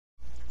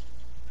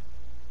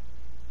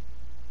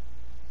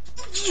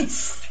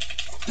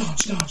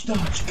Dodge, dodge,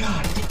 dodge.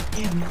 God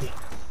damn it.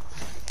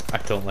 I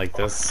don't like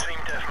this.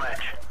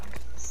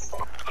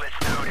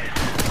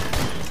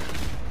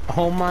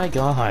 Oh my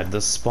god,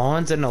 the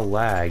spawn's in a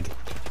lag.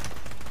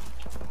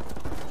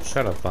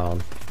 Shut up,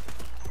 phone.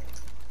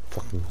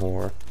 Fucking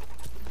whore.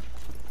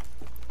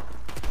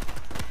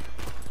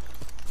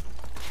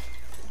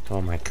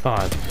 Oh my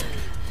god.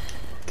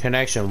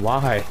 Connection,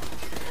 why?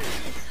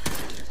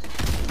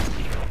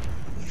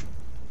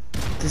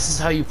 This is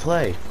how you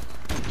play.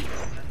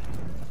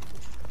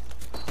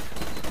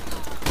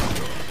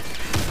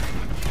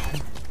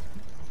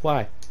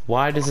 Why?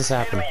 Why does this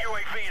happen?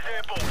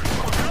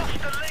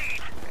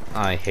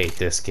 I hate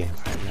this game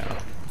right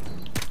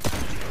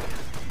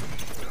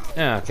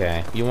now.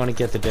 Okay, you want to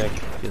get the dick?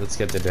 Let's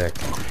get the dick.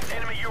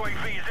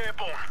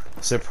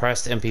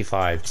 Suppressed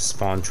MP5 to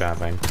spawn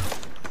trapping.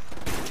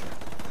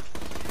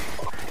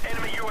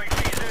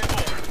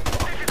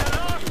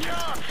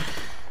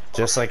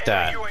 Just like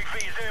that.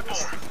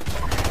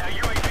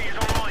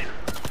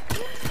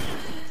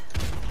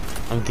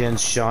 I'm getting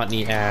shot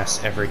in the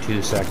ass every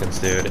 2 seconds,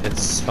 dude.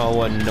 It's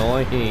so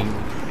annoying.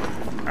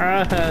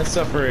 Ah,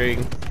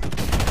 suffering.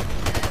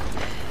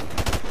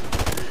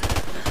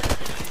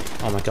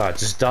 Oh my god,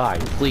 just die.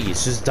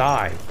 Please, just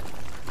die.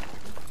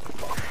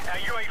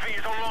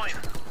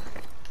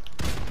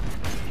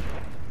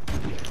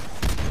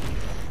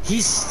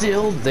 He's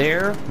still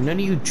there? None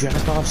of you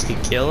jackoffs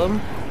can kill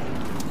him?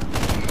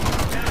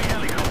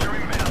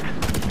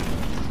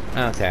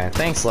 Okay,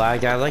 thanks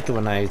lag. I like it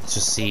when I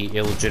just see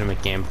illegitimate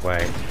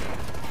gameplay.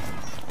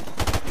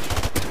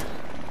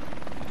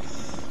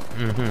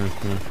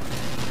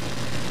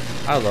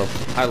 I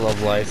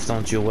love life,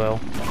 don't you, Will?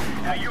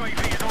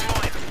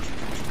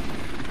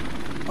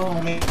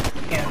 Oh man.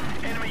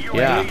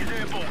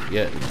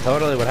 Yeah,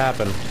 totally what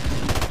happened.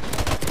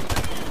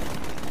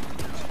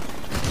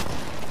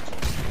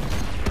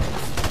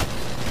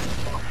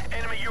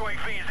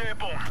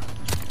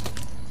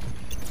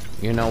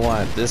 You know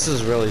what? This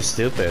is really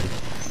stupid.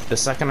 The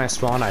second I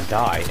spawn, I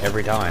die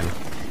every time.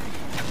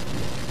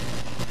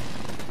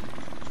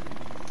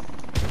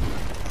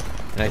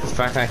 And the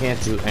fact I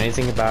can't do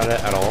anything about it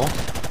at all.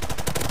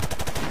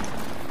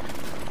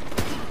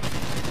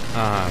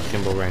 Ah,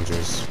 Kimball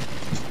Rangers.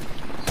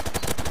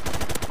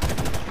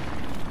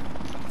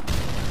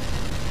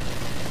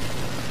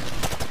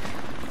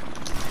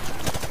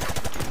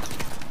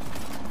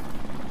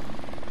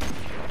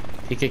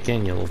 Peek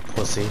again, you little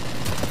pussy.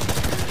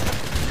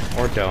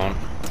 Or don't.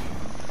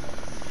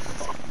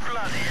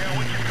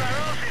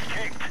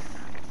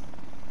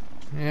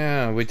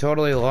 Yeah, we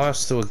totally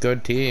lost to a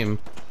good team.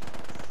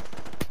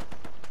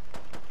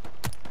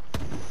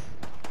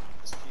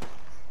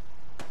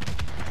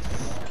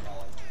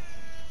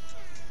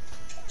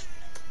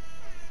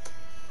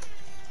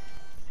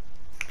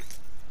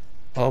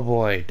 Oh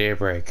boy,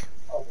 daybreak.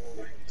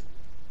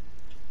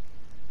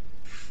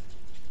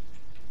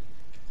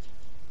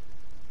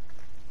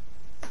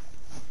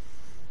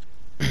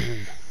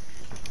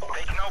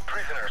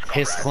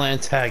 His clan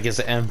tag is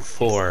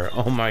M4.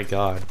 Oh my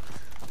god.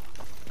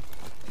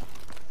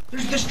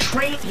 There's this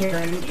train here,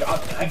 and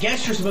I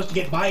guess you're supposed to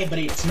get by it, but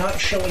it's not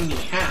showing me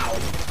how.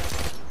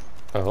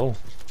 Oh.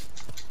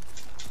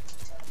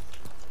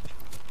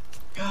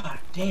 God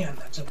damn,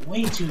 that's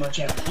way too much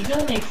effort. You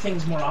gotta make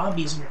things more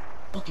obvious in your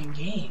fucking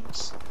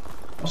games.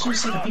 I'm so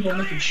sick of people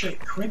making shit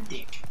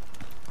cryptic.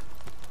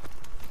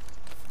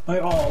 Like,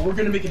 oh, we're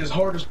gonna make it as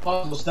hard as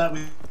possible so that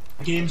way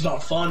the game's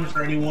not fun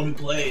for anyone who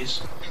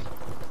plays.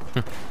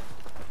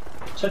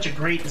 Such a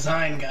great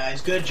design, guys.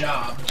 Good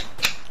job.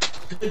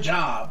 Good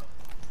job.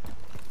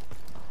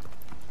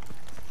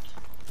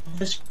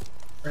 This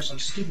for some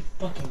stupid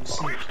fucking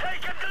suit.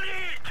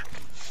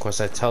 Of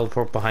course, I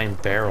teleport behind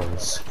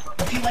barrels.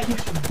 I feel like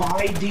if you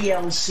buy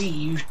DLC,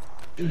 you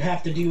shouldn't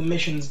have to do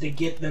missions to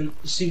get the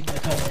suit in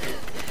the color.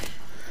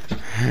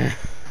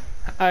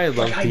 I love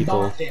like, people.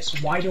 I bought this.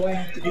 Why do I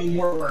have to do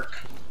more work?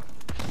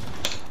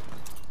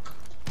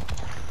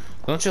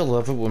 Don't you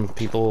love it when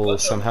people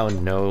somehow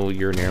know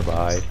you're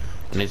nearby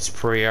and it's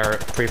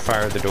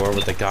pre-fire the door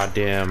with the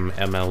goddamn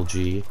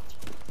MLG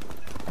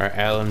or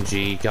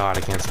LMG? God,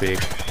 I can't speak.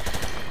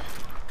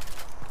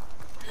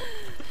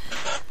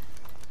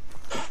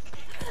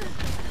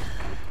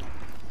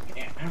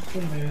 Yeah, after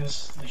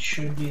this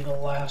should be the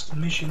last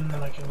mission.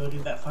 Then I can go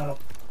do that final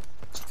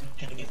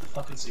mission to get the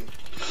fucking suit.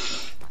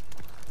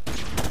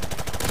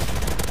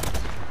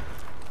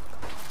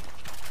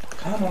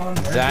 Come on,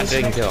 that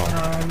didn't kill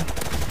him.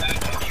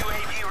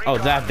 Oh,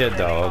 that did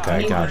though.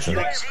 Okay, gotcha.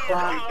 Next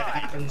crime to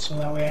happen, so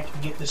that way I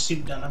can get the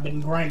suit done. I've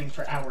been grinding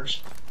for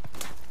hours.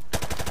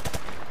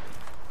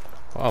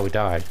 Oh, we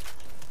died.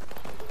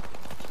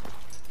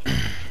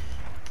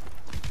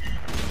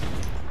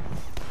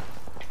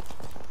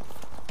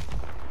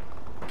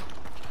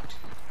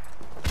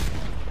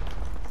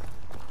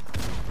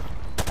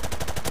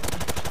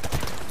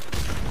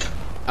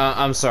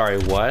 I'm sorry,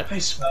 what?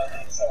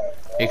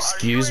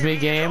 Excuse me,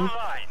 game?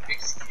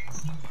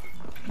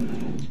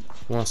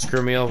 You wanna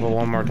screw me over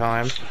one more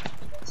time?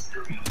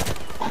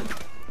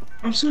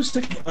 I'm so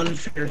sick of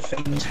unfair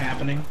things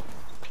happening.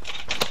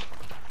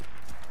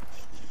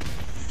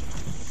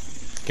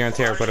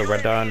 Guarantee I put a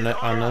red dot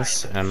on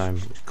this, and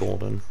I'm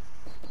golden.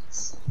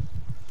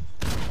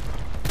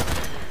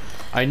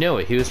 I knew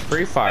it. He was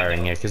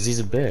pre-firing it because he's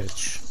a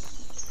bitch.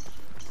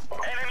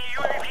 Enemy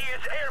UAV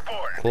is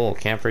airborne. Cool.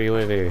 Camper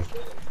UAV.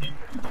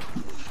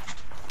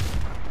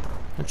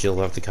 Don't you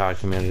love the COD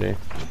community?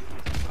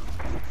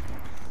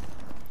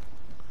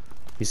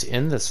 He's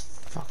in this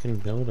fucking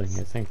building,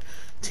 I think.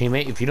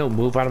 Teammate, if you don't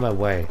move out of my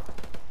way.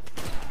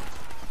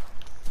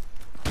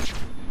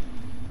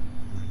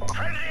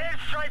 Friendly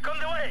airstrike on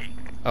the way.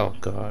 Oh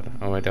god.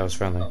 Oh wait, that was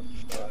friendly.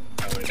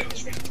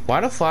 Why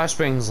do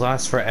flashbangs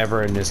last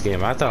forever in this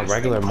game? I thought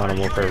regular Modern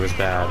Warfare was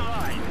bad.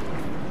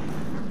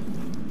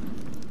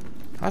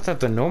 I thought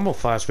the normal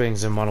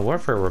flashbangs in Modern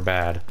Warfare were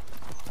bad.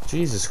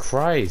 Jesus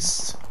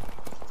Christ.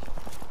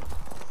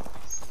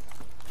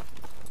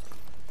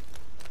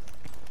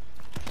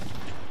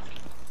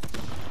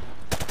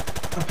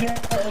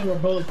 Apparently, we're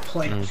both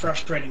playing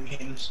frustrating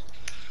games.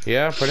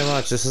 Yeah, pretty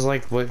much. This is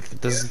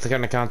the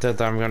kind of content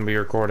that I'm going to be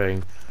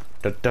recording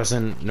that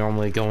doesn't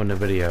normally go into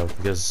video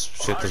because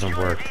shit doesn't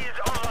work.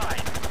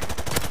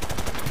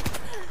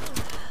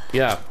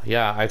 Yeah,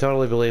 I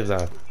totally believe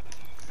that.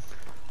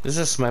 This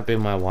just might be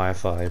my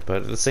Wi-Fi,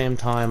 but at the same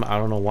time, I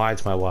don't know why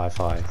it's my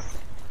Wi-Fi.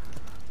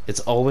 It's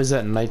always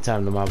at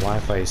nighttime that my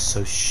Wi-Fi is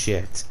so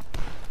shit.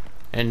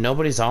 And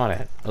nobody's on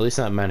it. At least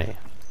not many.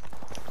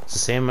 It's the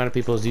same amount of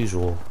people as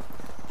usual.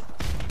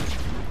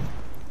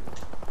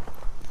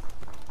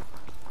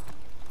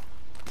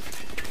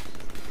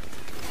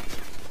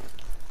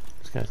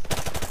 Good.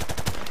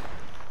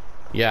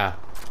 Yeah.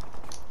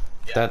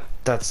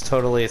 That's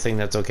totally a thing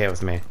that's okay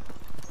with me.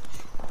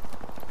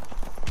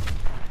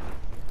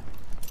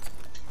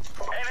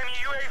 Enemy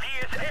UAV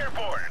is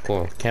airborne.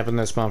 Cool. Camping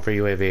their spawn for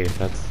UAV.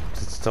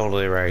 That's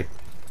totally right.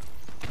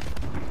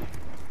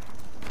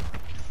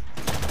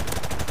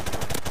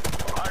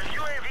 Our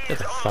UAV Get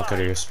the fuck out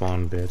of your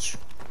spawn, bitch.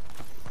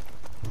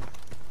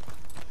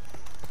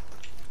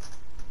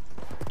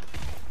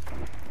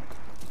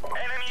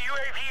 Enemy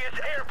UAV is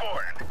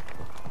airborne.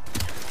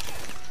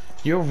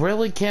 You're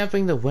really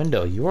camping the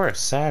window. You are a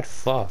sad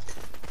fuck.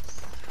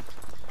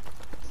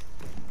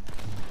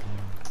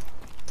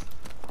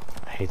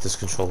 I hate this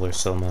controller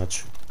so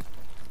much.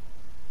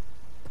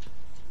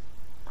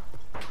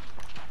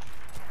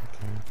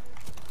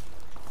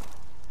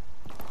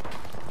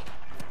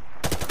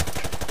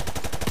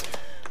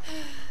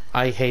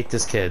 I hate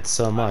this kid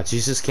so much.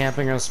 He's just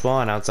camping on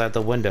spawn outside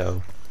the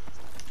window.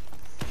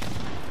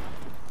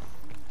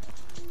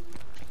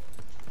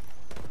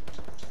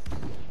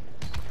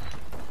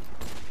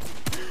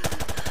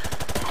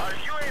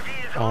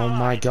 Oh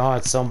my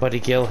god, somebody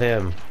kill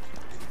him.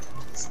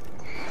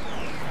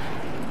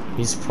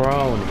 He's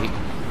prone.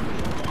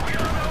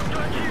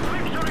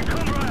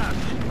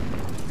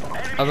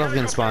 I love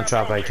getting spawn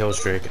trapped by a kill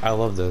streak. I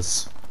love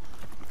this.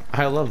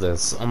 I love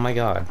this. Oh my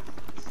god.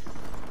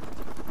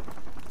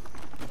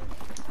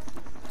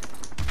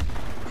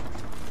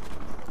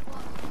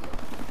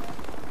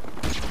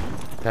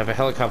 They have a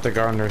helicopter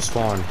guard in their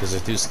spawn because they're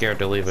too scared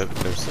to leave it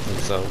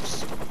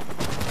themselves.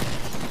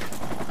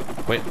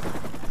 Wait,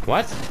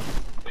 what?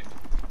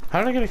 How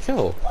did I get a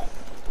kill?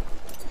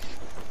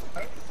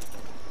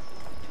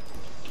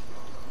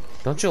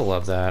 Don't you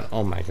love that?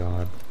 Oh my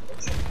god.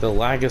 The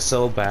lag is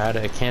so bad,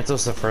 it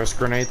cancels the first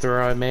grenade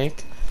throw I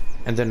make,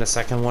 and then the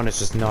second one is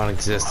just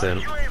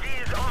non-existent.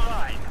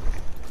 I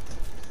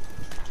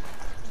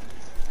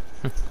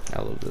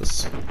love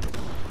this.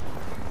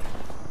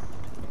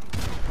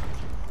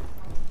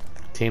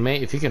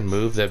 Teammate, if you can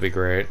move, that'd be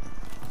great.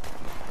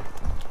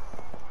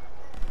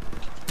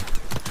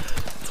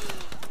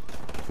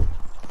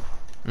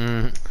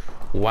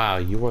 Wow,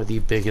 you are the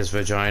biggest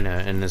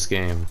vagina in this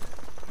game.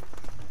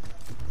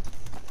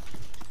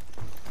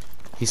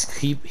 He's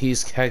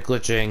head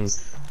glitching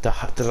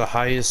to the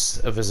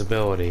highest of his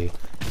ability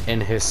in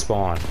his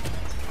spawn.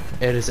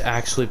 It is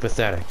actually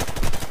pathetic.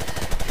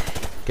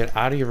 Get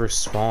out of your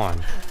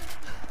spawn.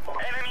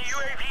 Enemy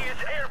UAV is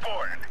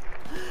airborne.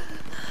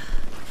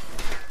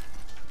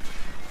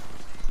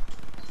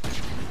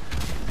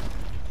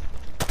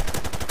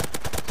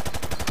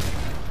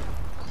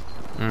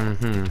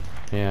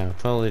 Yeah,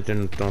 totally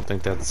don't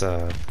think that's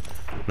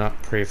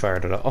not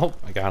pre-fired at all. Oh,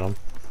 I got him.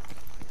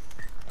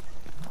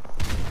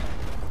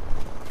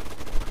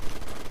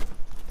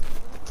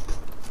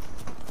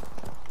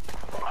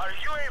 Our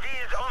UAV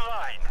is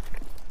online.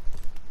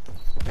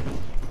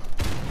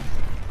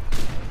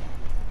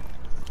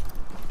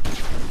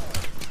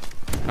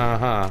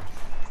 Uh-huh.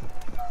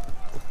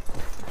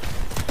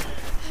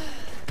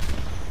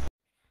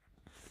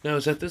 Now,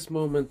 it's at this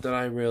moment that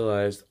I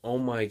realized, oh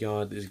my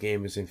god, this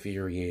game is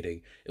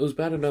infuriating. It was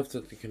bad enough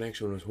that the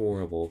connection was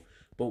horrible,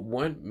 but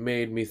what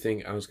made me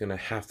think I was going to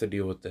have to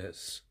deal with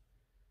this?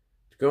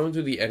 Going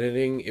through the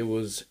editing, it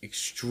was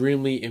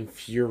extremely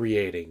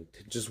infuriating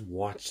to just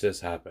watch this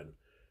happen.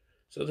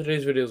 So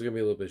today's video is going to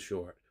be a little bit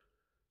short.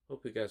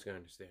 Hope you guys can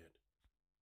understand.